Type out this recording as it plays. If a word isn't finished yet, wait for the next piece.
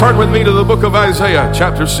Turn with me to the book of Isaiah,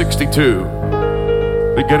 chapter 62,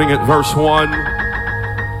 beginning at verse 1.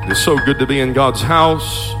 It is so good to be in God's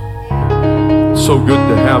house. So good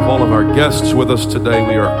to have all of our guests with us today.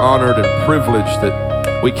 We are honored and privileged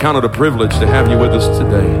that we count it a privilege to have you with us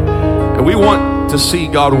today. And we want to see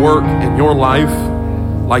God work in your life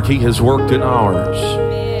like He has worked in ours.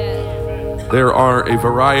 There are a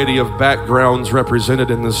variety of backgrounds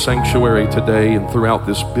represented in this sanctuary today and throughout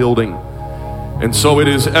this building. And so it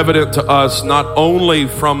is evident to us not only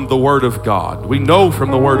from the Word of God. We know from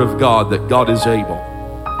the Word of God that God is able.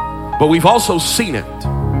 But we've also seen it.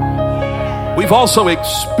 We've also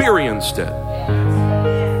experienced it.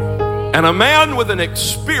 And a man with an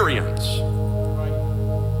experience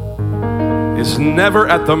is never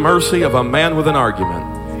at the mercy of a man with an argument.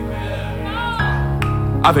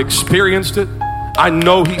 I've experienced it. I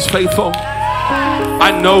know He's faithful.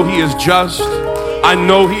 I know He is just. I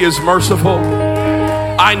know He is merciful.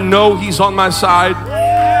 I know He's on my side.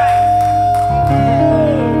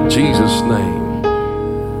 In Jesus' name.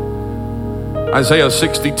 Isaiah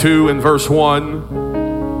 62 and verse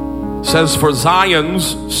 1 says, "For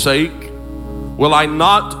Zion's sake will I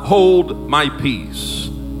not hold my peace,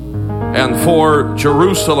 and for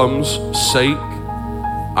Jerusalem's sake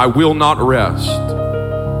I will not rest,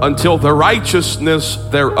 until the righteousness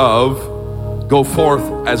thereof go forth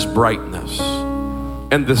as brightness,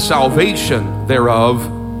 and the salvation thereof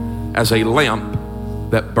as a lamp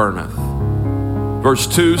that burneth." Verse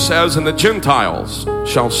 2 says, "And the Gentiles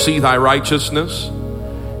shall see thy righteousness,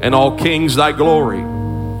 and all kings thy glory.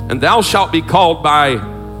 And thou shalt be called by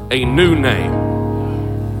a new name,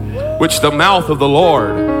 which the mouth of the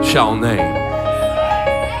Lord shall name."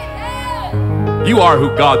 You are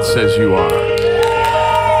who God says you are.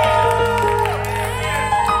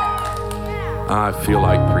 I feel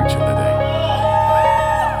like preaching today.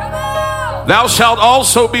 "Thou shalt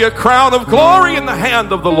also be a crown of glory in the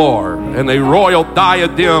hand of the Lord, and a royal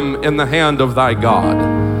diadem in the hand of thy God.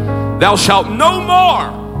 Thou shalt no more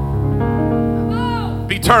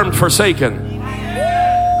be termed forsaken,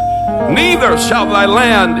 neither shall thy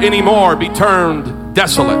land any more be termed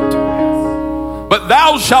desolate. But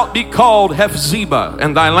thou shalt be called Hephzibah,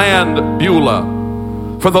 and thy land Beulah.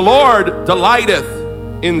 For the Lord delighteth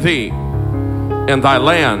in thee, and thy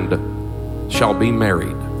land shall be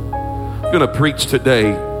married." I'm going to preach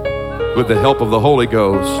today with the help of the Holy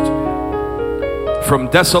Ghost from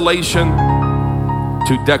desolation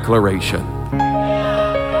to declaration.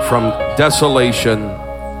 From desolation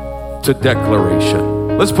to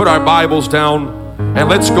declaration. Let's put our Bibles down and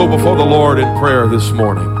let's go before the Lord in prayer this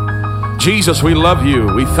morning. Jesus, we love you.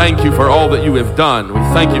 We thank you for all that you have done. We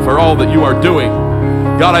thank you for all that you are doing.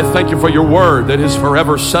 God, I thank you for your word that is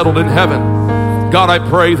forever settled in heaven. God, I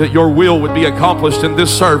pray that your will would be accomplished in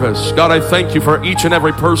this service. God, I thank you for each and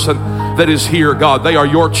every person that is here. God, they are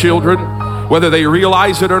your children, whether they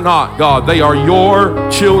realize it or not. God, they are your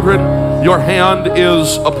children. Your hand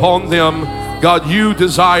is upon them. God, you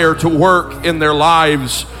desire to work in their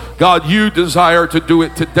lives. God, you desire to do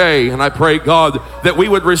it today. And I pray, God, that we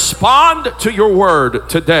would respond to your word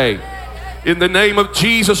today. In the name of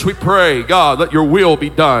Jesus, we pray, God, let your will be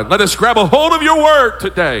done. Let us grab a hold of your word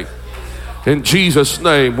today. In Jesus'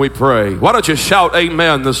 name we pray. Why don't you shout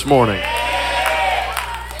amen this morning?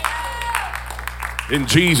 In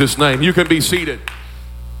Jesus' name. You can be seated.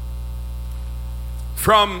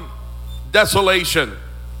 From desolation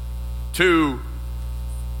to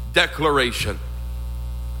declaration.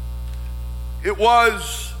 It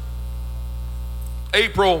was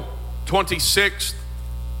April 26th,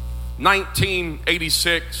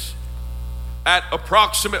 1986 at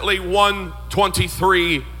approximately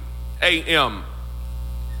 1:23 a.m.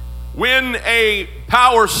 when a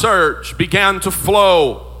power surge began to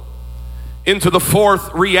flow into the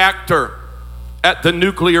fourth reactor at the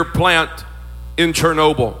nuclear plant in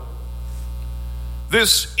Chernobyl.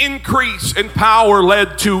 This increase in power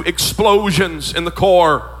led to explosions in the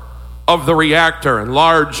core of the reactor, and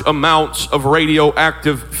large amounts of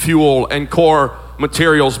radioactive fuel and core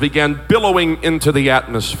materials began billowing into the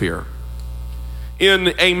atmosphere.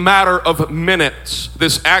 In a matter of minutes,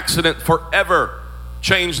 this accident forever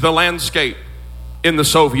changed the landscape in the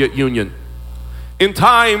Soviet Union. In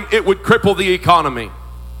time, it would cripple the economy.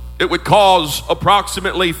 It would cause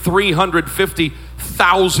approximately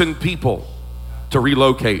 350,000 people to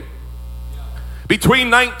relocate.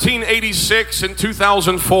 Between 1986 and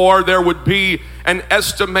 2004, there would be an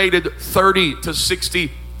estimated 30 to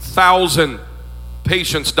 60,000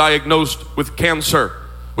 patients diagnosed with cancer,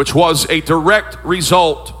 which was a direct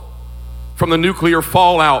result from the nuclear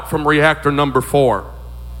fallout from reactor number 4.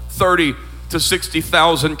 30 to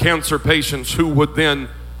 60,000 cancer patients who would then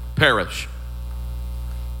perish.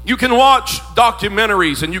 You can watch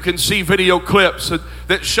documentaries and you can see video clips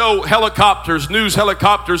that show helicopters, news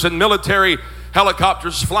helicopters and military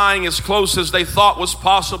helicopters flying as close as they thought was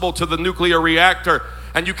possible to the nuclear reactor,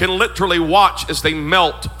 and you can literally watch as they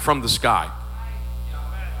melt from the sky.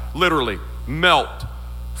 Literally melt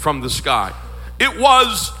from the sky. It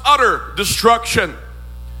was utter destruction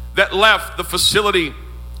that left the facility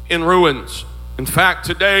in ruins. In fact,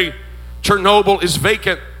 today, Chernobyl is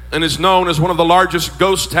vacant and is known as one of the largest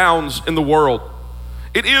ghost towns in the world.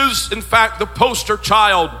 It is, in fact, the poster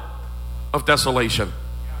child of desolation.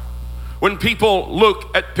 When people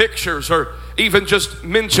look at pictures or even just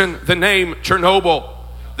mention the name Chernobyl,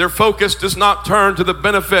 their focus does not turn to the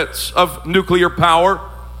benefits of nuclear power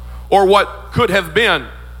or what could have been.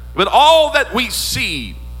 But all that we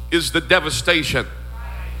see is the devastation.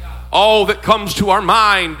 All that comes to our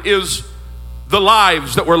mind is the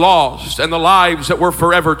lives that were lost and the lives that were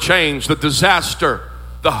forever changed, the disaster,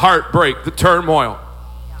 the heartbreak, the turmoil.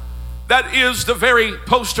 That is the very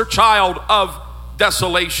poster child of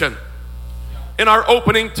desolation. In our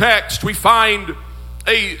opening text, we find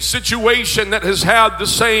a situation that has had the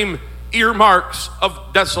same earmarks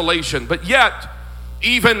of desolation, but yet,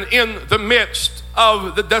 even in the midst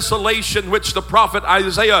of the desolation which the prophet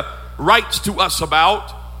Isaiah writes to us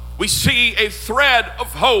about, we see a thread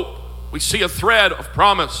of hope. We see a thread of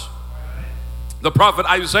promise. The prophet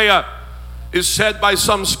Isaiah is said by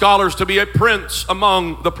some scholars to be a prince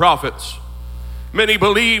among the prophets. Many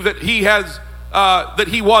believe that he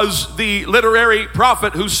was the literary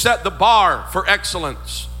prophet who set the bar for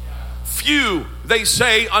excellence. Few, they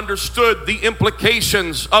say, understood the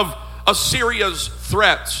implications of Assyria's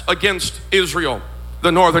threats against Israel,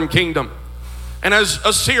 the northern kingdom. And as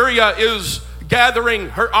Assyria is gathering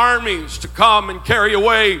her armies to come and carry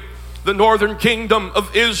away the northern kingdom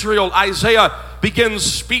of Israel, Isaiah begins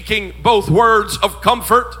speaking both words of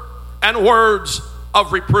comfort and words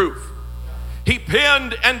of reproof. He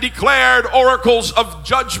penned and declared oracles of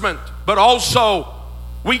judgment, but also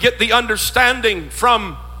we get the understanding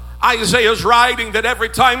from Isaiah's writing that every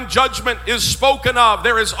time judgment is spoken of,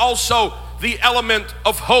 there is also the element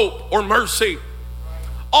of hope or mercy.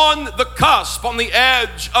 On the cusp, on the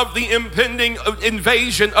edge of the impending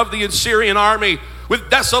invasion of the Assyrian army, with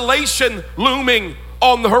desolation looming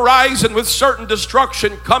on the horizon, with certain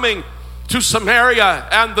destruction coming to Samaria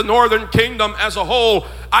and the northern kingdom as a whole,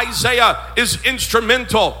 Isaiah is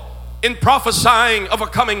instrumental in prophesying of a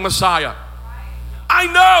coming Messiah. I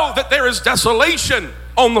know that there is desolation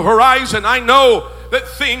on the horizon. I know that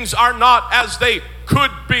things are not as they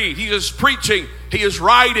could be. He is preaching, he is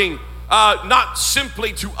writing, not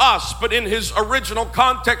simply to us, but in his original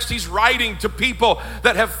context, he's writing to people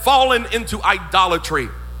that have fallen into idolatry.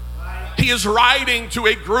 He is writing to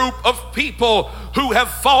a group of people who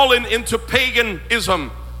have fallen into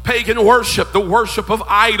paganism, pagan worship, the worship of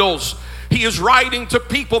idols. He is writing to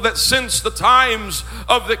people that since the times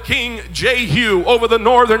of the King Jehu over the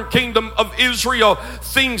northern kingdom of Israel,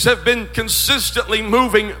 things have been consistently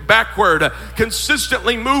moving backward,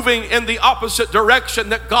 consistently moving in the opposite direction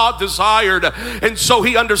that God desired. And so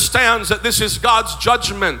he understands that this is God's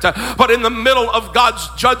judgment. But in the middle of God's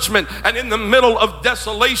judgment and in the middle of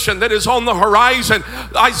desolation that is on the horizon,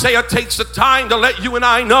 Isaiah takes the time to let you and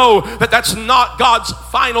I know that that's not God's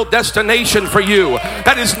final destination for you.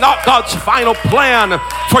 That is not God's final plan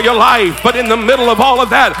for your life. But in the middle of all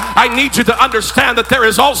of that, I need you to understand that there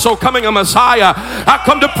is also coming a Messiah. I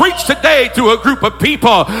come to preach today to a group of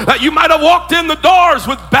people that you might have walked in the doors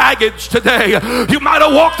with baggage today. You might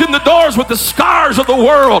have walked in the doors with the scars of the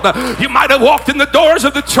world. You might have walked in the doors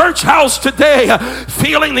of the church house today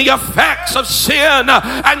feeling the effects of sin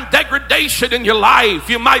and degradation in your life.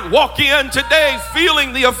 You might walk in today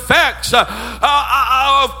feeling the effects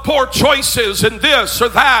of poor choices and this or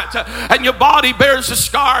that, and your body bears the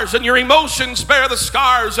scars and your emotions bear the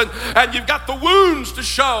scars, and you've got the wounds to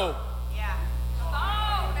show.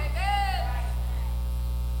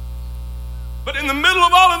 But in the middle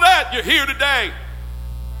of all of that, you're here today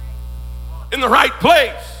in the right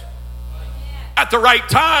place at the right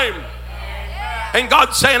time. And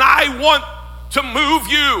God's saying, I want to move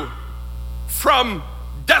you from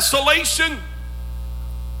desolation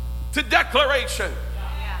to declaration.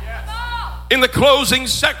 In the closing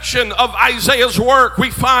section of Isaiah's work,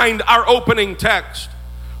 we find our opening text.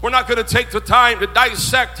 We're not going to take the time to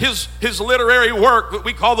dissect his literary work that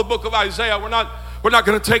we call the book of Isaiah. We're not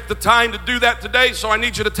going to take the time to do that today, so I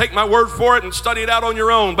need you to take my word for it and study it out on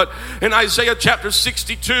your own. But in Isaiah chapter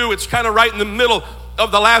 62, it's kind of right in the middle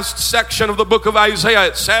of the last section of the book of Isaiah.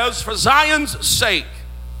 It says, for Zion's sake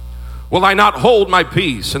will I not hold my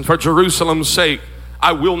peace, and for Jerusalem's sake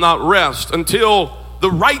I will not rest until the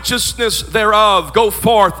righteousness thereof go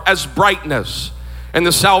forth as brightness, and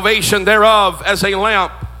the salvation thereof as a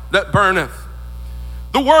lamp that burneth.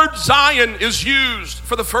 The word Zion is used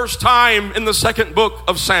for the first time in the second book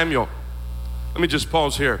of Samuel. Let me just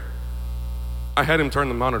pause here. I had him turn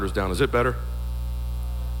the monitors down. Is it better?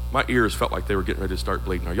 My ears felt like they were getting ready to start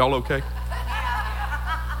bleeding. Are y'all okay?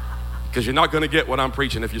 Because you're not going to get what I'm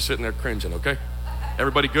preaching if you're sitting there cringing, okay?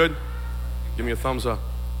 Everybody good? Give me a thumbs up.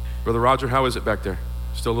 Brother Roger, how is it back there?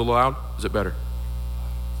 Still a little loud? Is it better?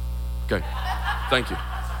 Okay. Thank you.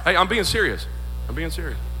 Hey, I'm being serious. I'm being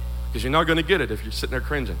serious. Because you're not going to get it if you're sitting there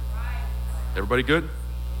cringing. Everybody good?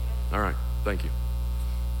 All right. Thank you.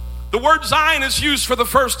 The word Zion is used for the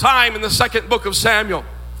first time in the second book of Samuel.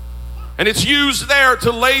 And it's used there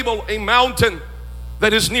to label a mountain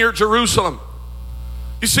that is near Jerusalem.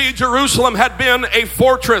 You see, Jerusalem had been a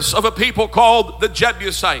fortress of a people called the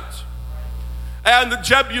Jebusites. And the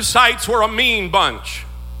Jebusites were a mean bunch.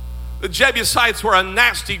 The Jebusites were a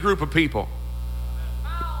nasty group of people.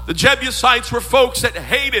 The Jebusites were folks that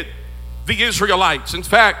hated the Israelites. In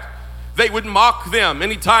fact, they would mock them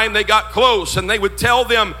anytime they got close, and they would tell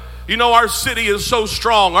them, you know, our city is so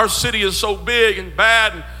strong, our city is so big and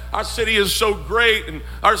bad, and our city is so great, and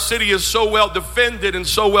our city is so well defended and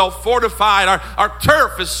so well fortified. Our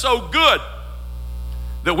turf is so good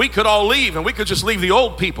that we could all leave, and we could just leave the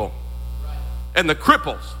old people and the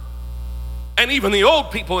cripples. And even the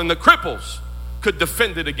old people and the cripples could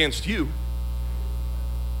defend it against you.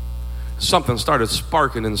 Something started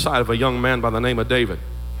sparking inside of a young man by the name of David.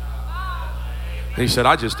 And he said,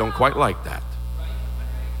 I just don't quite like that.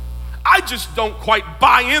 I just don't quite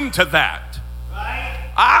buy into that.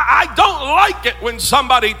 I don't like it when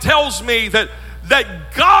somebody tells me that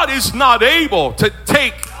God is not able to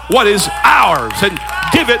take what is ours and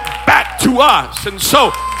give it back to us. And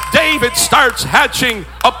so David starts hatching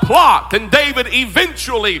a plot, and David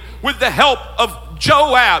eventually, with the help of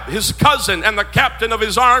Joab, his cousin and the captain of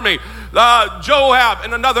his army, Joab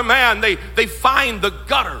and another man, they find the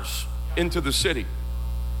gutters into the city.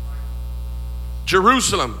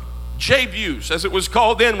 Jerusalem, Jebus, as it was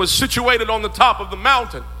called then, was situated on the top of the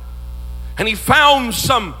mountain. And he found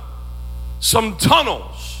some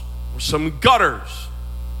tunnels, some gutters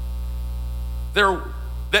there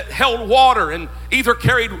that held water and either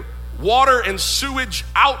carried water and sewage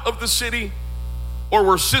out of the city or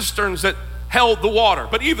were cisterns that held the water.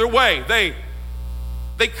 But either way,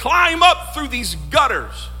 they climb up through these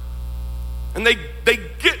gutters and they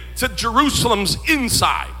get to Jerusalem's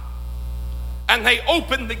inside. And they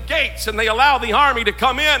open the gates and they allow the army to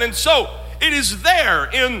come in. And so it is there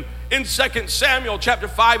in 2 Samuel chapter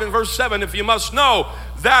 5 and verse 7, if you must know,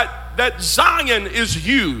 that Zion is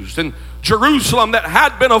used. And Jerusalem, that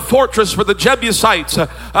had been a fortress for the Jebusites,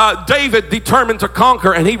 David determined to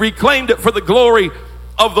conquer, and he reclaimed it for the glory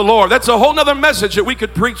of the Lord. That's a whole nother message that we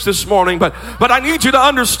could preach this morning. But I need you to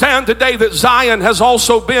understand today that Zion has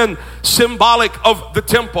also been symbolic of the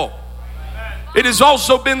temple. It has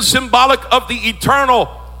also been symbolic of the eternal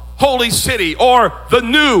holy city, or the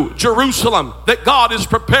new Jerusalem that God is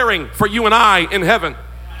preparing for you and I in heaven.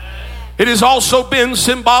 It has also been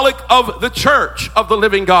symbolic of the church of the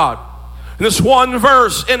living God. And this one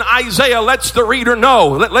verse in Isaiah lets the reader know,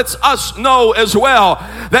 lets us know as well,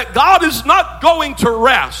 that God is not going to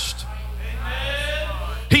rest.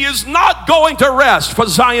 He is not going to rest. For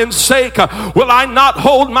Zion's sake will I not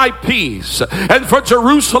hold my peace, and for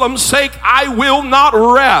Jerusalem's sake I will not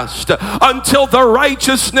rest until the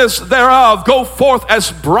righteousness thereof go forth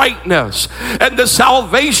as brightness, and the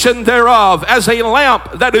salvation thereof as a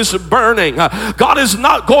lamp that is burning. God is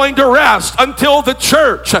not going to rest until the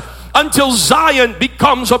church, until Zion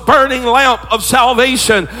becomes a burning lamp of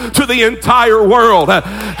salvation to the entire world.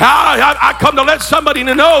 I come to let somebody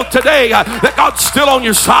know today that God's still on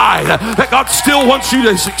your side, that God still wants you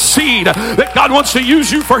to succeed, that God wants to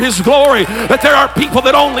use you for His glory, that there are people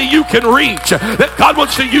that only you can reach, that God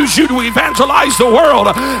wants to use you to evangelize the world.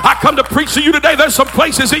 I come to preach to you today. There's some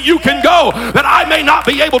places that you can go that I may not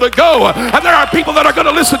be able to go, and there are people that are going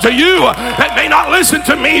to listen to you that may not listen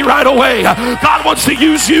to me right away. God wants to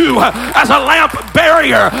use you as a lamp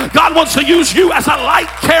barrier. God wants to use you as a light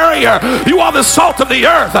carrier. You are the salt of the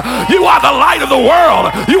earth. You are the light of the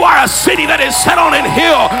world. You are a city that is set on a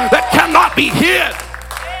hill that cannot be hid.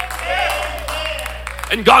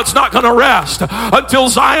 And God's not going to rest until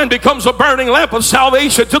Zion becomes a burning lamp of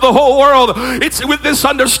salvation to the whole world. It's with this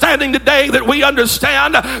understanding today that we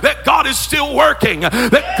understand that God is still working,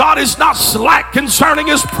 that God is not slack concerning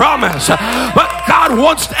His promise, but God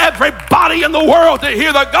wants everybody in the world to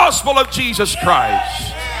hear the gospel of Jesus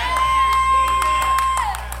Christ.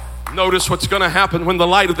 Notice what's going to happen when the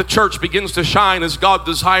light of the church begins to shine as God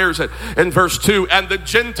desires it. In verse 2, and the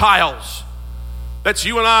Gentiles, that's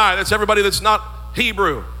you and I, that's everybody that's not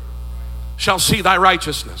Hebrew, shall see thy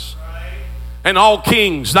righteousness, and all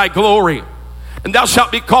kings thy glory. And thou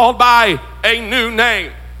shalt be called by a new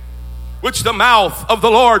name, which the mouth of the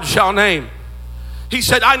Lord shall name. He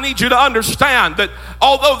said, I need you to understand that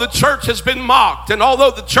although the church has been mocked, and although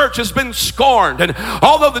the church has been scorned, and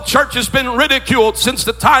although the church has been ridiculed since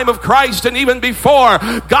the time of Christ and even before,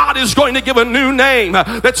 God is going to give a new name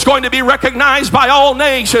that's going to be recognized by all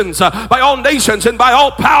nations and by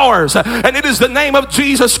all powers, and it is the name of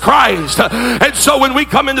Jesus Christ. And so when we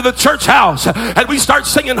come into the church house and we start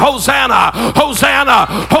singing Hosanna, Hosanna,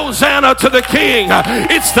 Hosanna to the King,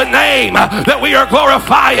 it's the name that we are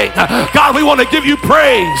glorifying. God, we want to give you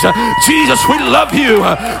praise. Jesus, we love you.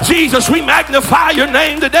 Jesus, we magnify your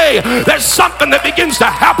name today. There's something that begins to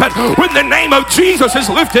happen when the name of Jesus is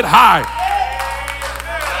lifted high.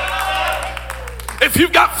 If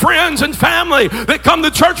you've got friends and family that come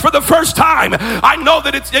to church for the first time, I know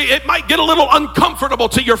that it might get a little uncomfortable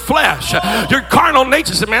to your flesh. Your carnal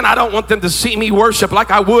nature says, man, I don't want them to see me worship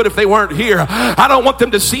like I would if they weren't here. I don't want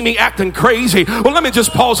them to see me acting crazy. Well, let me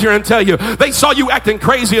just pause here and tell you, they saw you acting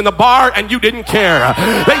crazy in the bar and you didn't care.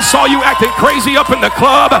 They saw you acting crazy up in the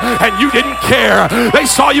club and you didn't care. They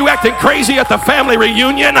saw you acting crazy at the family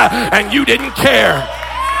reunion and you didn't care.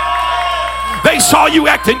 They saw you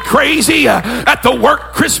acting crazy at the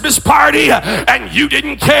work Christmas party and you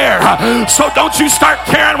didn't care. So don't you start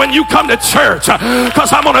caring when you come to church,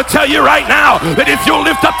 because I'm going to tell you right now that if you'll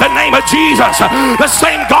lift up the name of Jesus, the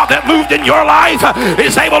same God that moved in your life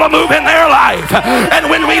is able to move in their life. And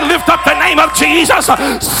when we lift up the name of Jesus,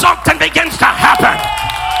 something begins to happen.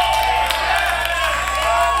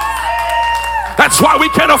 That's why we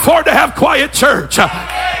can't afford to have quiet church.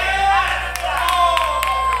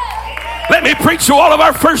 Let me preach to all of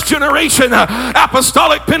our first generation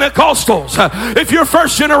apostolic Pentecostals. If you're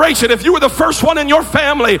first generation, if you were the first one in your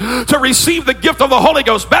family to receive the gift of the Holy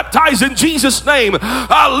Ghost, baptized in Jesus' name,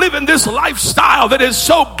 living this lifestyle that is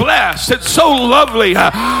so blessed, it's so lovely,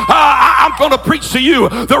 I'm going to preach to you.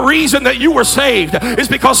 The reason that you were saved is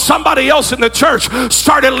because somebody else in the church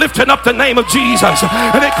started lifting up the name of Jesus,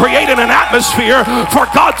 and it created an atmosphere for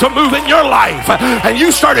God to move in your life, and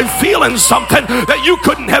you started feeling something that you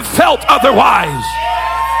couldn't have felt otherwise.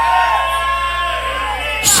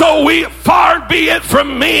 So far be it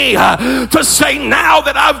from me to say now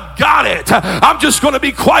that I've got it, I'm just going to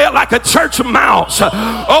be quiet like a church mouse.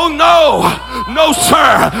 Oh no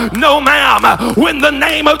sir, no ma'am. When the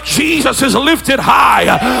name of Jesus is lifted high,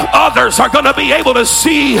 others are going to be able to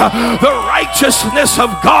see the righteousness of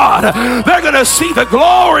God. They're going to see the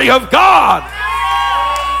glory of God.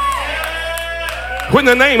 When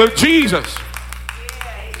the name of Jesus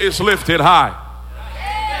is lifted high.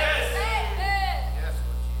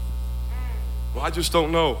 Well, I just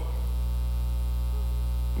don't know.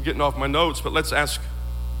 I'm getting off my notes, but let's ask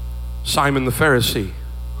Simon the Pharisee.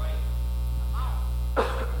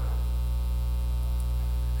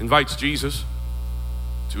 Invites Jesus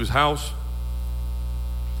to his house.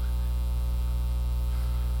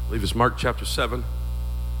 I believe it's Mark chapter 7.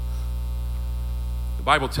 The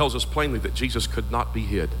Bible tells us plainly that Jesus could not be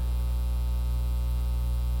hid.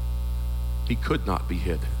 He could not be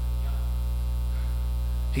hid.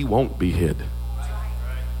 He won't be hid.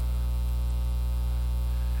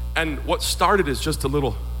 And what started as just a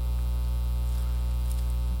little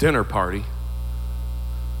dinner party,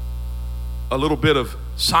 a little bit of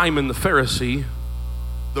Simon the Pharisee,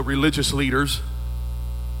 the religious leaders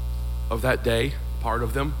of that day, part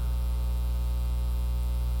of them.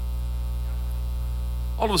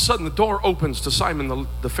 All of a sudden the door opens to Simon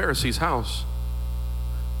the Pharisee's house.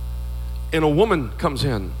 And a woman comes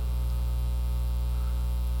in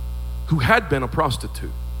who had been a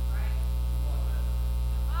prostitute.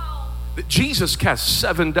 That Jesus cast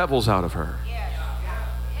 7 devils out of her.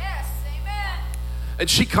 Yes, amen. And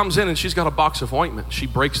she comes in and she's got a box of ointment. She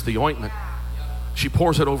breaks the ointment. She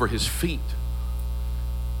pours it over his feet.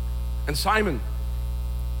 And Simon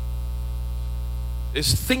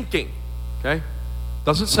is thinking, okay?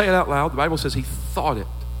 Doesn't say it out loud. The Bible says he thought it.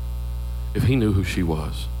 If he knew who she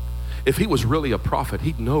was. If he was really a prophet,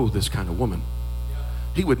 he'd know this kind of woman.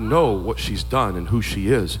 He would know what she's done and who she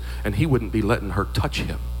is, and he wouldn't be letting her touch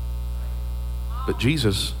him. But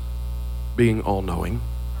Jesus, being all-knowing,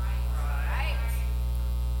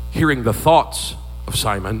 hearing the thoughts of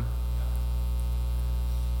Simon,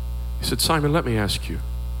 he said, Simon, let me ask you.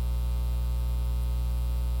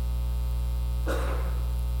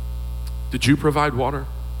 Did you provide water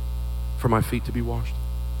for my feet to be washed?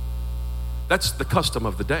 That's the custom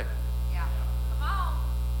of the day.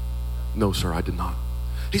 No, sir, I did not.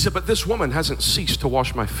 He said, but this woman hasn't ceased to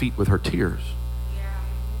wash my feet with her tears.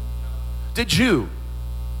 Did you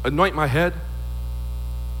anoint my head?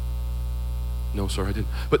 No, sir, I didn't.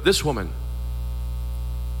 But this woman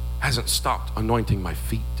hasn't stopped anointing my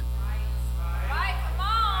feet.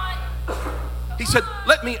 He said,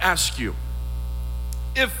 let me ask you,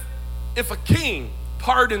 if a king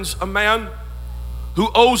pardons a man who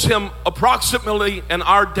owes him approximately in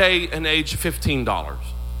our day and age $15,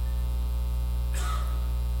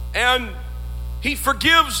 and he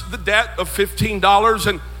forgives the debt of $15,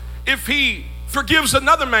 and if he forgives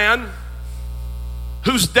another man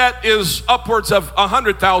whose debt is upwards of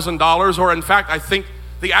 $100,000, or in fact, I think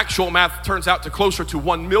the actual math turns out to closer to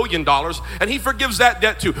 $1 million, and he forgives that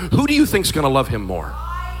debt too, who do you think's going to love him more?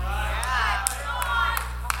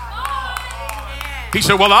 He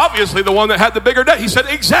said, well, obviously the one that had the bigger debt. He said,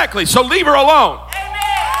 exactly, so leave her alone.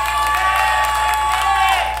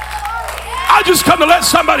 I just come to let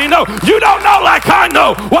somebody know, you don't know like I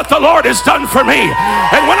know what the Lord has done for me.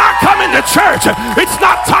 And when I come into church, it's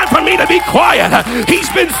not time for me to be quiet. He's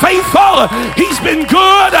been faithful. He's been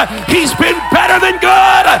good. He's been better than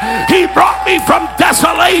good. He brought me from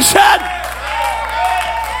desolation.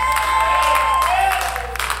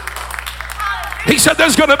 He said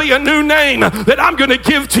there's going to be a new name that I'm going to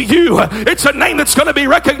give to you. It's a name that's going to be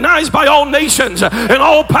recognized by all nations and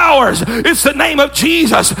all powers. It's the name of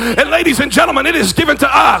Jesus. And ladies and gentlemen, it is given to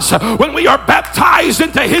us when we are baptized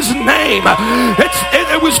into his name.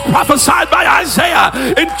 It was prophesied by Isaiah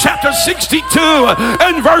in chapter 62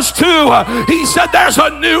 and verse 2. He said there's a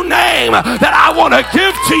new name that I want to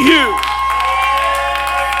give to you.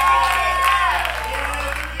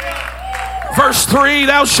 Verse 3,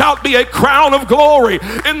 thou shalt be a crown of glory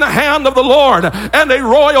in the hand of the Lord and a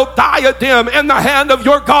royal diadem in the hand of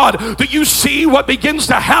your God. Do you see what begins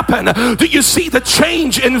to happen? Do you see the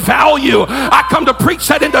change in value? I come to preach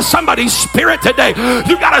that into somebody's spirit today.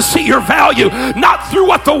 You got to see your value, not through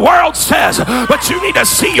what the world says, but you need to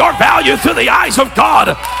see your value through the eyes of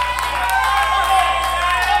God.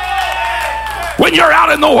 When you're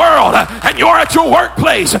out in the world and you're at your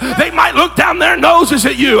workplace, they might look down their noses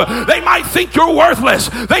at you. They might think you're worthless.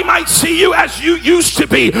 They might see you as you used to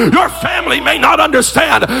be. Your family may not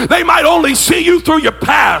understand. They might only see you through your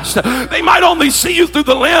past. They might only see you through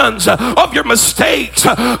the lens of your mistakes.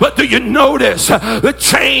 But do you notice the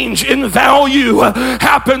change in value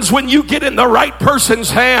happens when you get in the right person's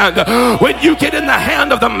hand? When you get in the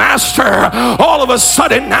hand of the master, all of a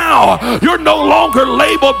sudden now you're no longer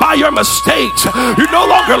labeled by your mistakes. You're no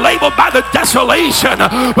longer labeled by the desolation,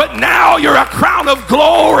 but now you're a crown of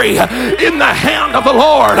glory in the hand of the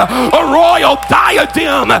Lord, a royal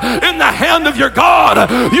diadem in the hand of your God.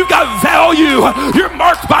 You've got value. You're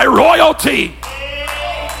marked by royalty.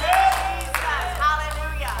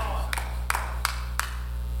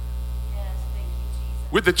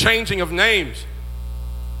 With the changing of names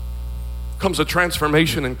comes a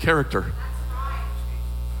transformation in character.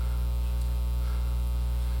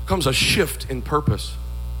 Comes a shift in purpose.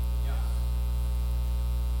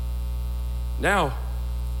 Now,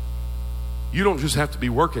 you don't just have to be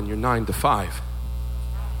working your 9 to 5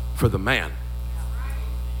 for the man.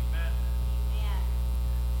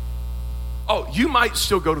 Oh, you might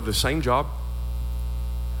still go to the same job,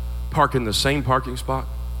 park in the same parking spot,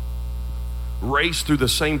 race through the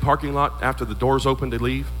same parking lot after the doors open to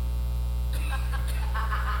leave.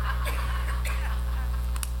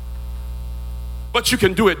 But you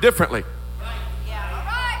can do it differently.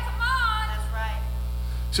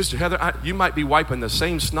 Sister Heather, you might be wiping the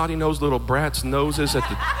same snotty-nosed little brats' noses at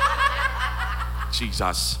the...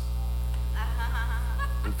 Jesus.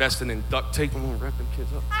 Investing in duct tape. I'm going to wrap them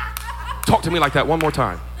kids up. Talk to me like that one more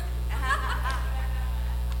time.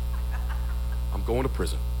 I'm going to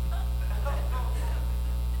prison.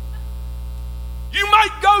 You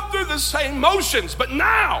might go through the same motions, but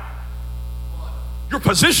now your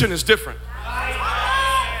position is different.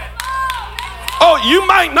 Oh, you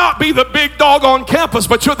might not be the big dog on campus,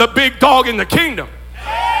 but you're the big dog in the kingdom.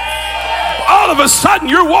 All of a sudden,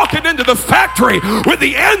 you're walking into the factory with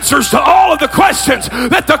the answers to all of the questions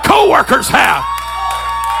that the co-workers have.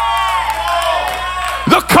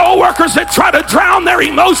 The co-workers that try to drown their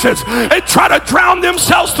emotions and try to drown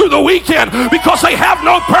themselves through the weekend because they have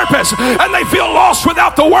no purpose and they feel lost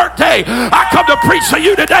without the work day. I come to preach to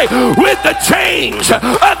you today. With the change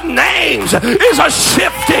of names is a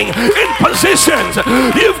shifting in positions.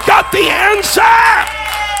 You've got the answer.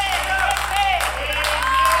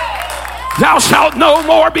 Thou shalt no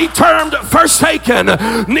more be termed forsaken,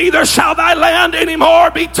 neither shall thy land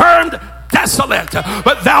anymore be termed desolate,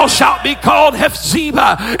 but thou shalt be called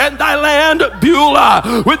Hephzibah, and thy land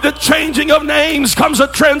Beulah. With the changing of names comes a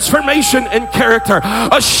transformation in character,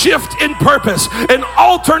 a shift in purpose, an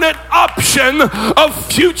alternate option of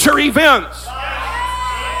future events.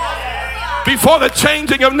 Before the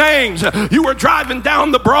changing of names, you were driving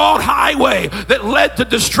down the broad highway that led to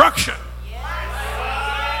destruction.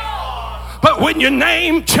 But when your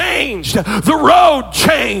name changed, the road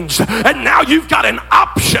changed, and now you've got an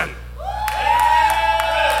option.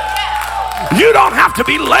 You don't have to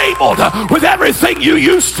be labeled with everything you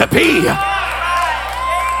used to be.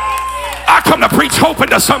 I come to preach hope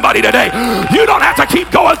into somebody today. You don't have to keep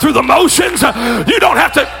going through the motions. You don't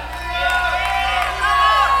have to.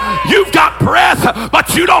 You've got breath,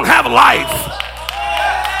 but you don't have life.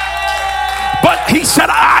 But he said,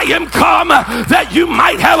 I am come that you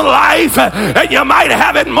might have life and you might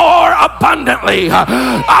have it more abundantly.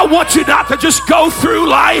 I want you not to just go through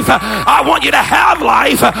life. I want you to have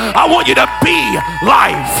life. I want you to be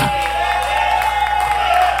life.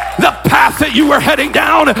 The path that you were heading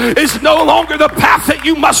down is no longer the path that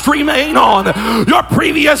you must remain on. Your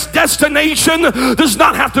previous destination does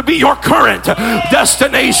not have to be your current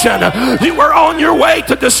destination. You were on your way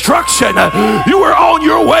to destruction. You were on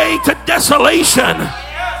your way to desolation.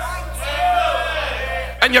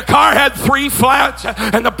 And your car had 3 flats,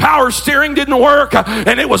 and the power steering didn't work,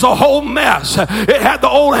 and it was a whole mess. It had the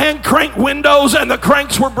old hand crank windows, and the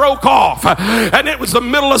cranks were broke off. And it was the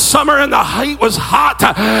middle of summer, and the heat was hot,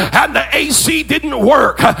 and the AC didn't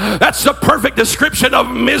work. That's the perfect description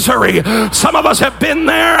of misery. Some of us have been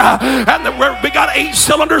there, and we got 8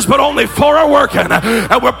 cylinders, but only 4 are working.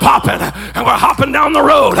 And we're popping, and we're hopping down the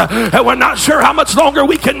road, and we're not sure how much longer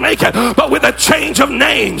we can make it. But with a change of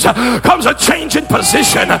names comes a change in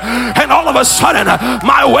position. And all of a sudden,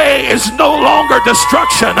 my way is no longer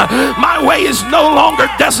destruction. My way is no longer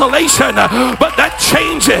desolation. But that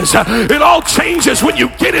changes. It all changes when you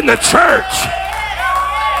get in the church.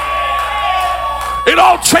 It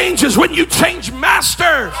all changes when you change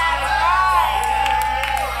masters.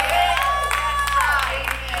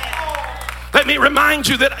 Let me remind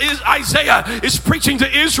you that Isaiah is preaching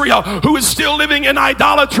to Israel, who is still living in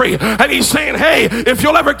idolatry. And he's saying, hey, if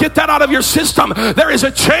you'll ever get that out of your system, there is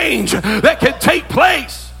a change that can take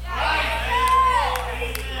place.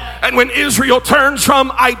 And when Israel turns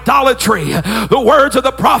from idolatry, the words of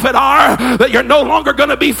the prophet are that you're no longer going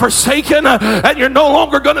to be forsaken and you're no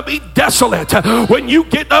longer going to be desolate. When you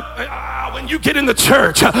get up, when you get in the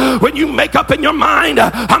church, when you make up in your mind,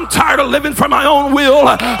 I'm tired of living for my own will.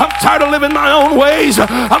 I'm tired of living my own ways.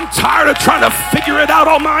 I'm tired of trying to figure it out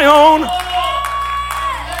on my own.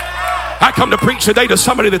 I come to preach today to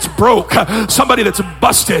somebody that's broke, somebody that's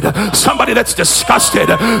busted, somebody that's disgusted,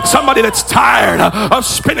 somebody that's tired of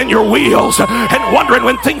spinning your wheels and wondering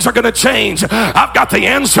when things are going to change. I've got the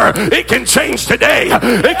answer. It can change today.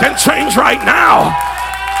 It can change right now.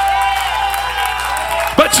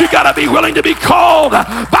 But you got to be willing to be called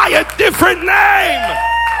by a different name.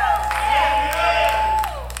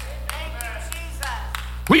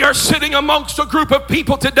 We are sitting amongst a group of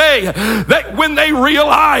people today that when they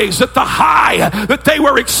realized that the high that they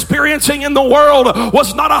were experiencing in the world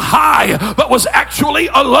was not a high, but was actually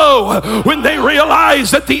a low. When they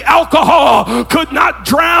realized that the alcohol could not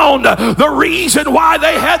drown the reason why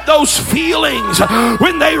they had those feelings.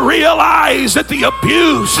 When they realized that the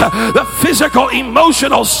abuse, the physical,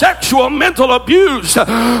 emotional, sexual, mental abuse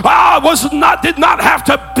did not have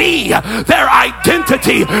to be their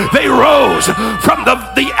identity. They rose from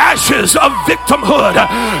the ashes of victimhood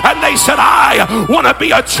and they said, I want to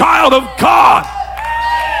be a child of God.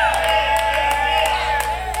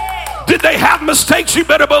 Did they have mistakes? You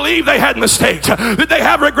better believe they had mistakes. Did they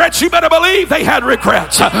have regrets? You better believe they had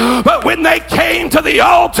regrets. But when they came to the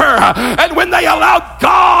altar and when they allowed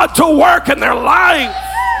God to work in their life,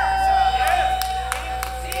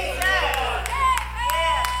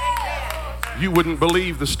 you wouldn't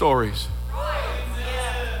believe the stories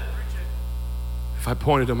if I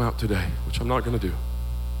pointed them out today, which I'm not going to do.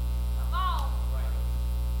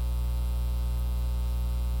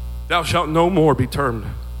 Thou shalt no more be termed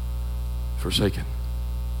forsaken.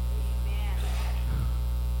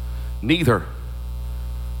 Neither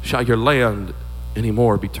shall your land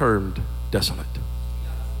anymore be termed desolate.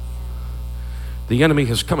 The enemy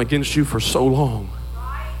has come against you for so long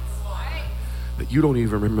that you don't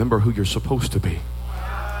even remember who you're supposed to be.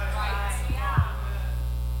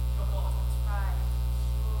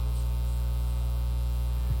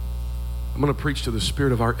 I'm going to preach to the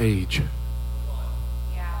spirit of our age.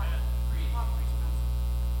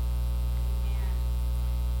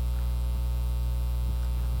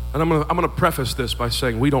 And I'm gonna preface this by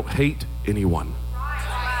saying we don't hate anyone.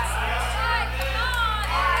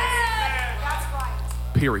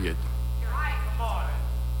 Period.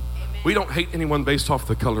 We don't hate anyone based off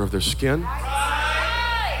the color of their skin,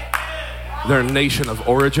 their nation of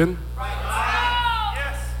origin.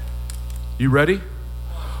 You ready?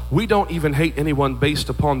 We don't even hate anyone based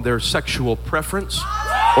upon their sexual preference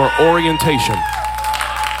or orientation.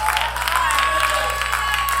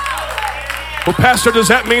 Well, Pastor, does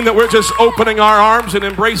that mean that we're just opening our arms and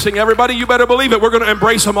embracing everybody? You better believe it. We're going to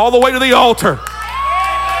embrace them all the way to the altar.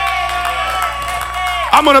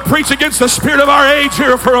 I'm going to preach against the spirit of our age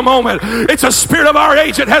here for a moment. It's a spirit of our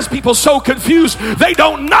age that has people so confused they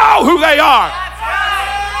don't know who they are.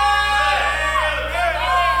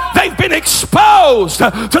 They've been exposed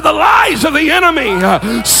to the lies of the enemy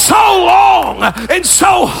so long and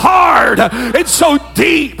so hard and so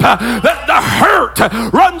deep that the hurt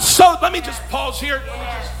runs so. Let me just pause here.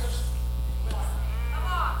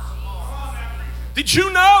 Did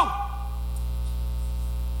you know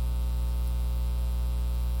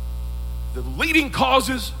the leading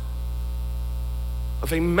causes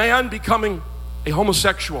of a man becoming a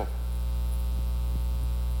homosexual?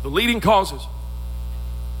 The leading causes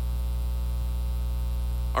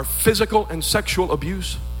are physical and sexual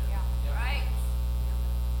abuse.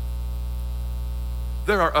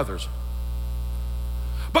 There are others.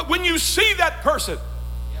 But when you see that person,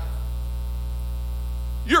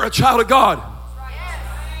 you're a child of God.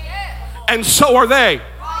 And so are they.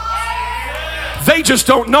 They just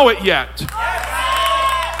don't know it yet.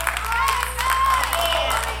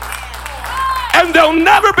 And they'll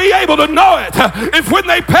never be able to know it if when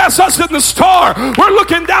they pass us in the store, we're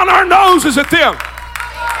looking down our noses at them.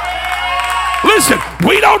 Listen,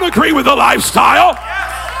 we don't agree with the lifestyle.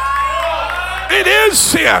 It is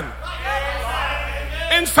sin.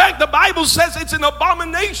 In fact, the Bible says it's an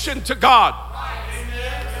abomination to God.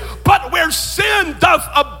 But where sin doth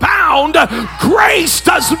abound, grace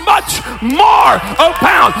does much more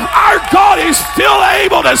abound. Our God is still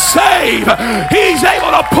able to save. He's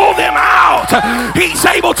able to pull them out. He's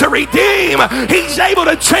able to redeem. He's able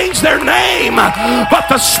to change their name. But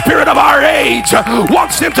the spirit of our age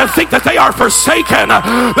wants them to think that they are forsaken,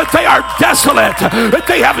 that they are desolate, that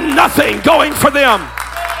they have nothing going for them.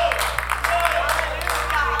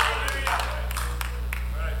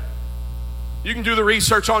 You can do the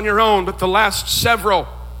research on your own, but the last several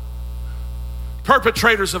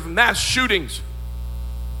perpetrators of mass shootings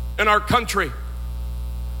in our country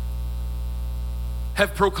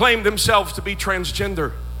have proclaimed themselves to be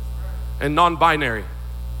transgender and non-binary.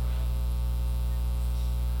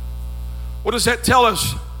 What does that tell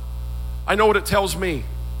us? I know what it tells me.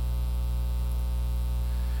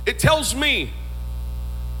 It tells me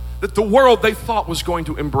that the world they thought was going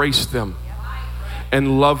to embrace them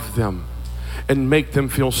and love them and make them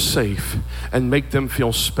feel safe and make them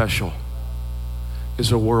feel special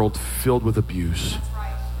is a world filled with abuse.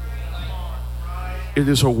 It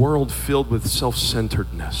is a world filled with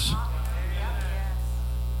self-centeredness.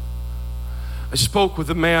 I spoke with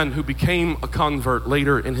a man who became a convert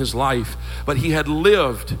later in his life, but he had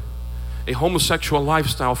lived a homosexual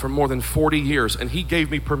lifestyle for more than 40 years, and he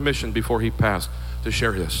gave me permission before he passed to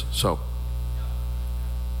share this. So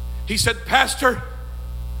he said, Pastor,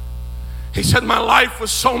 he said, my life was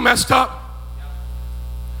so messed up.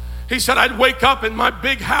 He said, I'd wake up in my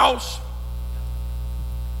big house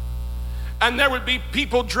and there would be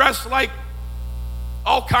people dressed like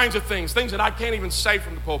all kinds of things that I can't even say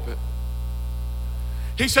from the pulpit.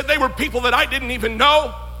 He said they were people that I didn't even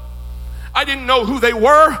know. I didn't know who they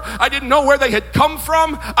were. I didn't know where they had come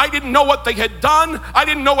from. I didn't know what they had done. I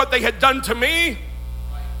didn't know what they had done to me.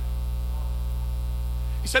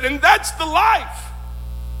 He said, and that's the life.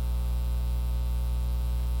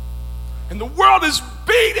 And the world is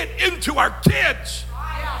beat it into our kids.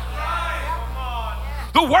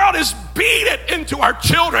 The world is beat it into our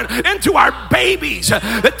children, into our babies,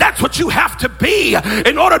 that's what you have to be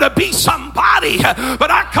in order to be somebody.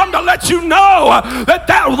 But I come to let you know that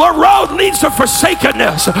the road leads to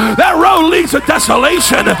forsakenness. That road leads to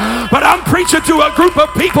desolation. But I'm preaching to a group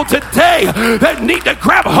of people today that need to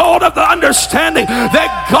grab hold of the understanding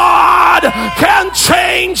that God can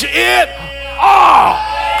change it all.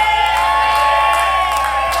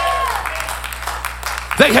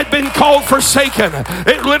 They had been called forsaken.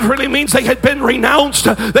 It literally means they had been renounced.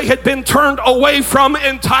 They had been turned away from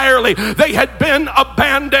entirely. They had been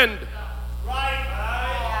abandoned.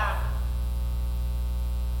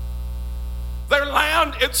 Their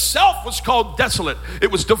land itself was called desolate.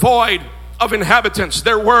 It was devoid of inhabitants.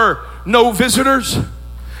 There were no visitors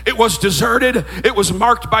It was deserted. It was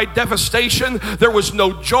marked by devastation. There was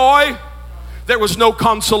no joy. There was no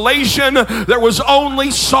consolation. There was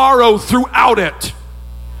only sorrow throughout it.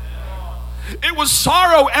 It was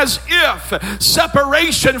sorrow as if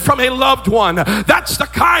separation from a loved one. That's the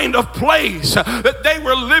kind of place that they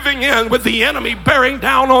were living in, with the enemy bearing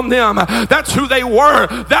down on them. That's who they were.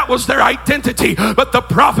 That was their identity. But the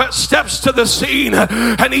prophet steps to the scene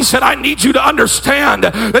and he said, I need you to understand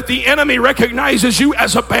that the enemy recognizes you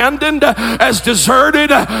as abandoned, as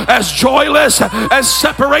deserted, as joyless, as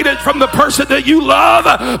separated from the person that you love.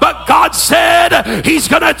 But God said he's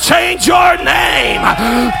going to change your name.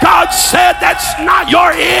 God said that's not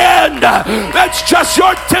your end. That's just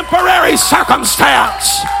your temporary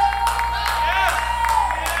circumstance.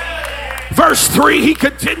 Verse 3, he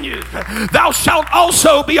continued, thou shalt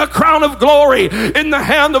also be a crown of glory in the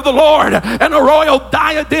hand of the Lord, and a royal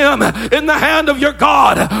diadem in the hand of your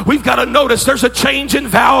God. We've got to notice there's a change in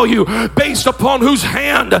value based upon whose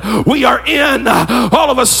hand we are in. All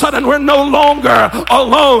of a sudden, we're no longer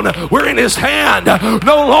alone. We're in his hand.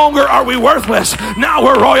 No longer are we worthless. Now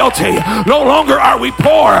we're royalty. No longer are we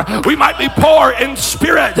poor. We might be poor in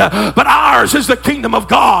spirit, but ours is the kingdom of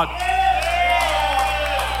God.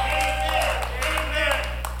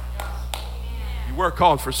 You were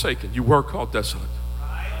called forsaken. You were called desolate.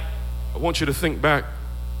 I want you to think back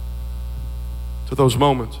to those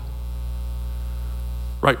moments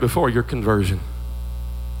right before your conversion.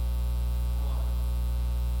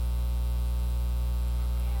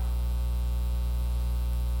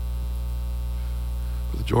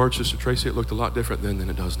 Brother George, Sister Tracy, it looked a lot different then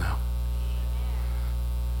than it does now.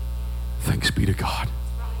 Thanks be to God.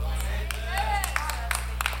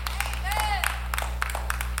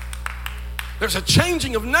 There's a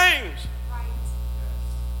changing of names.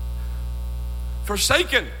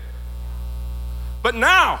 Forsaken. But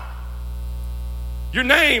now, your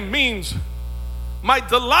name means my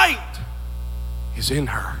delight is in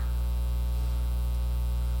her.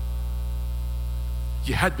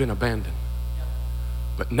 You had been abandoned,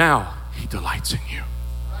 but now he delights in you.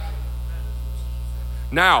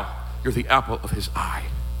 Now, you're the apple of his eye.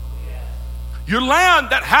 Your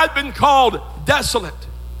land that had been called desolate,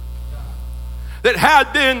 that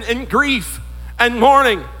had been in grief and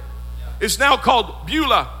mourning, is now called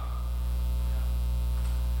Beulah.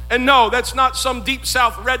 And no, that's not some deep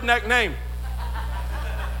south redneck name.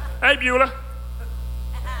 Hey, Beulah.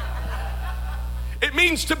 It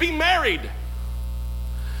means to be married.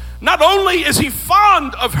 Not only is he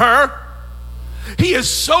fond of her, he is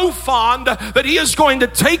so fond that he is going to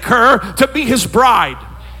take her to be his bride.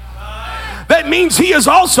 That means he is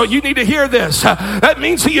also, you need to hear this, that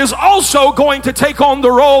means he is also going to take on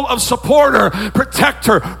the role of supporter,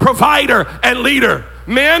 protector, provider, and leader.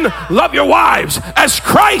 Men, love your wives as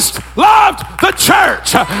Christ loved the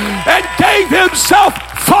church and gave himself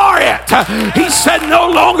for it. He said, no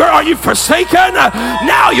longer are you forsaken,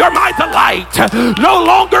 now you're my delight. No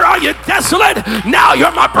longer are you desolate, now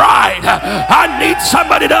you're my bride. I need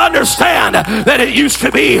somebody to understand that it used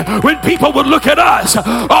to be when people would look at us,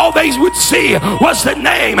 all they would see was the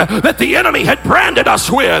name that the enemy had branded us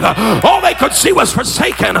with. All they could see was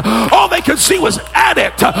forsaken. All they could see was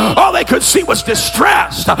addict. All they could see was distressed.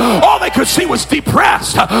 All they could see was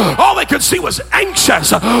depressed. All they could see was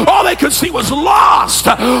anxious. All they could see was lost.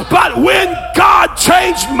 But when God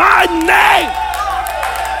changed my name,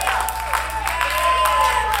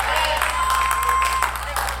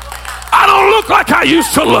 I don't look like I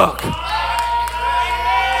used to look.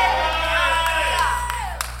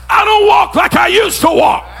 I don't walk like I used to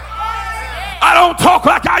walk. I don't talk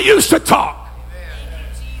like I used to talk.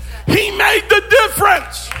 He made the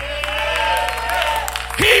difference.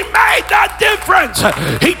 He made that difference.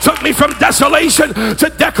 He took me from desolation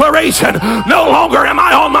to declaration. No longer am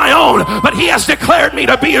I on my own, but he has declared me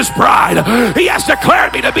to be his bride. He has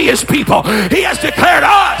declared me to be his people. He has declared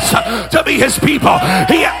us to be his people.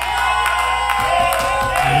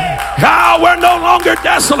 We're no longer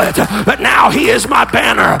desolate, but now he is my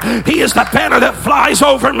banner. He is the banner that flies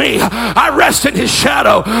over me. I rest in his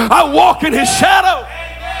shadow. I walk in his shadow.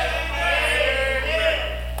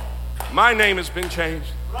 My name has been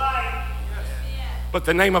changed, but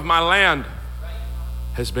the name of my land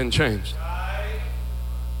has been changed.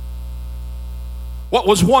 What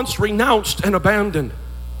was once renounced and abandoned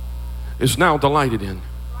is now delighted in.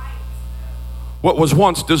 What was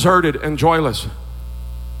once deserted and joyless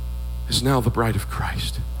is now the bride of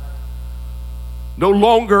Christ. No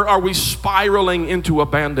longer are we spiraling into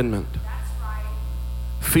abandonment,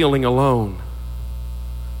 feeling alone,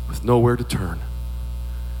 with nowhere to turn,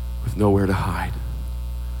 with nowhere to hide.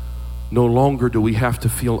 No longer do we have to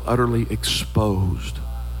feel utterly exposed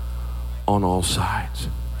on all sides.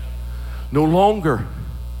 No longer,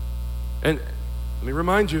 and let me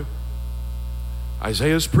remind you,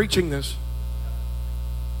 Isaiah is preaching this.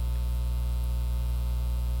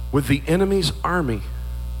 With the enemy's army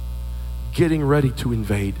getting ready to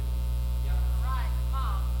invade.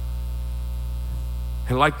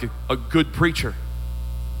 And like a good preacher,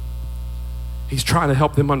 he's trying to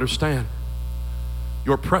help them understand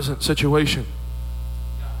your present situation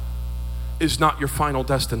is not your final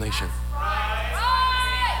destination.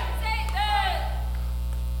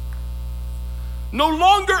 No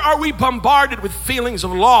longer are we bombarded with feelings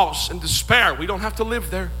of loss and despair. We don't have to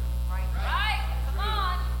live there.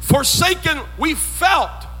 Forsaken we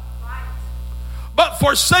felt, but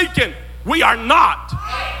forsaken we are not.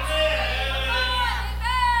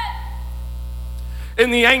 In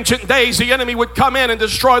the ancient days, the enemy would come in and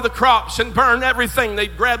destroy the crops and burn everything.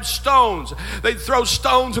 They'd grab stones. They'd throw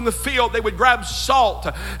stones in the field. They would grab salt,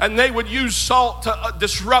 and they would use salt to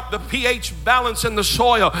disrupt the pH balance in the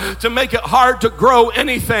soil, to make it hard to grow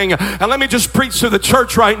anything. And let me just preach to the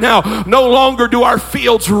church right now. No longer do our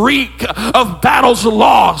fields reek of battles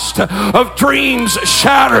lost, of dreams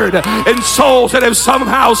shattered, and souls that have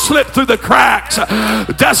somehow slipped through the cracks.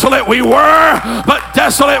 Desolate we were, but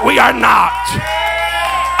desolate we are not.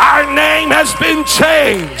 Our name has been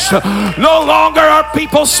changed. No longer are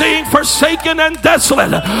people seeing forsaken and desolate,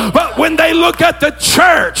 but when they look at the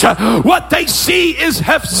church, what they see is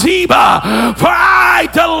Hephzibah, for I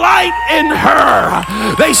delight in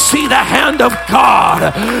her. They see the hand of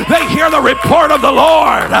God. They hear the report of the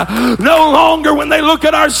Lord. No longer when they look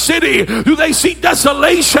at our city do they see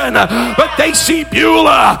desolation, but they see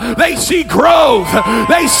Beulah. They see growth.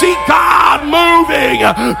 They see God moving.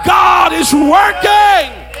 God is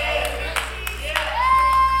working.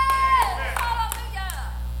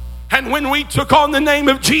 And when we took on the name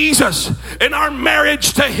of Jesus in our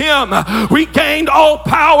marriage to Him, we gained all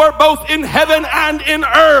power both in heaven and in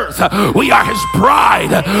earth. We are His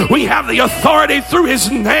bride. We have the authority through His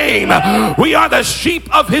name. We are the sheep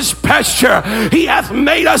of His pasture. He hath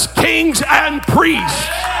made us kings and priests.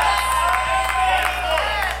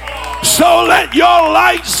 So let your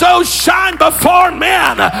light so shine before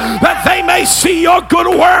men that they may see your good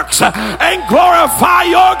works and glorify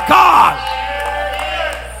your God.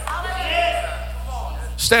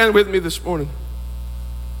 Stand with me this morning.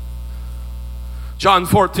 John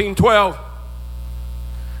 14:12.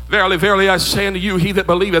 Verily, verily, I say unto you, he that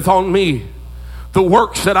believeth on me, the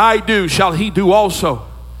works that I do shall he do also,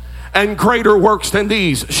 and greater works than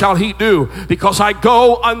these shall he do, because I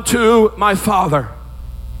go unto my Father.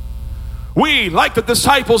 We, like the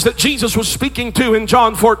disciples that Jesus was speaking to in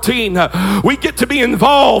John 14, we get to be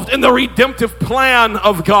involved in the redemptive plan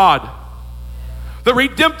of God. The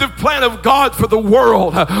redemptive plan of God for the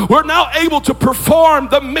world. We're now able to perform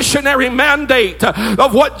the missionary mandate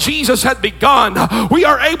of what Jesus had begun. We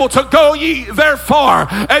are able to go ye therefore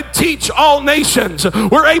and teach all nations.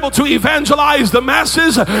 We're able to evangelize the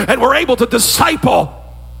masses, and we're able to disciple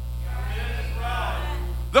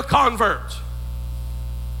the converts.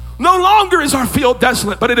 No longer is our field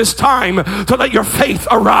desolate, but it is time to let your faith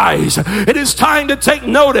arise. It is time to take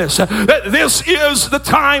notice that this is the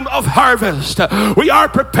time of harvest. We are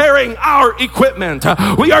preparing our equipment.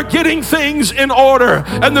 We are getting things in order,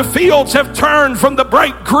 and the fields have turned from the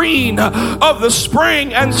bright green of the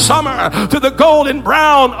spring and summer to the golden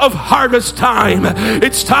brown of harvest time.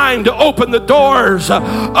 It's time to open the doors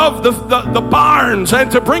of the barns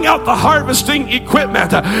and to bring out the harvesting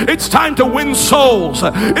equipment. It's time to win souls.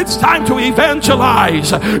 It's time to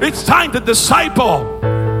evangelize. It's time to disciple.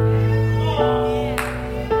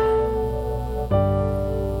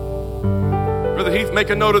 Brother Heath, make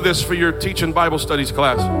a note of this for your teaching Bible studies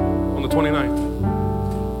class on the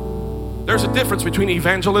 29th. There's a difference between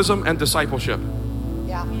evangelism and discipleship.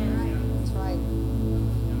 Yeah, that's right.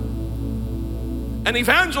 An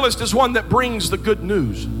evangelist is one that brings the good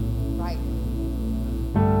news.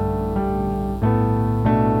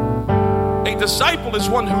 A disciple is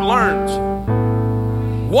one who learns,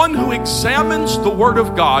 one who examines the Word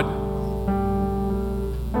of God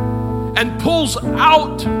and pulls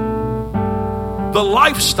out the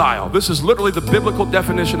lifestyle. This is literally the biblical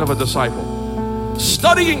definition of a disciple.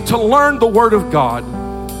 Studying to learn the Word of God,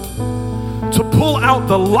 to pull out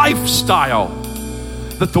the lifestyle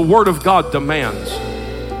that the Word of God demands.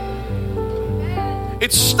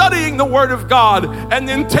 It's studying the Word of God and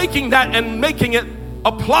then taking that and making it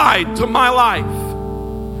applied to my life.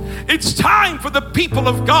 It's time for the people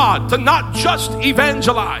of God to not just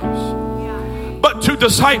evangelize, but to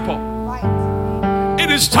disciple. It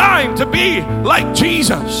is time to be like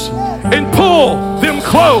Jesus and pull them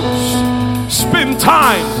close. spend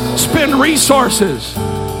time, spend resources.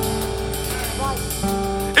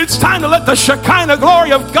 It's time to let the Shekinah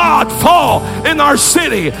glory of God fall in our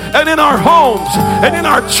city and in our homes and in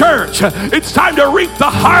our church. It's time to reap the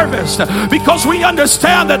harvest because we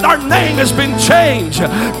understand that our name has been changed.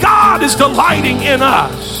 God is delighting in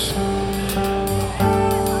us.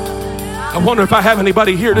 I wonder if I have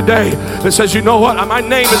anybody here today that says, you know what, my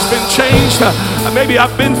name has been changed. Maybe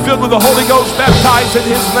I've been filled with the Holy Ghost, baptized in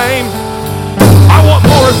His name. I want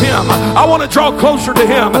more of Him. I want to draw closer to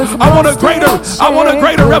Him. I want a greater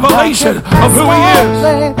revelation of who He is.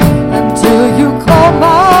 Until you call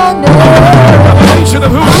my name. Revelation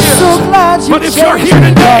of who He is. But if you're here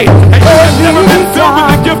today and you have never been filled with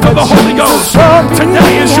the gift of the Holy Ghost,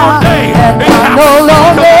 today is your day. It happens.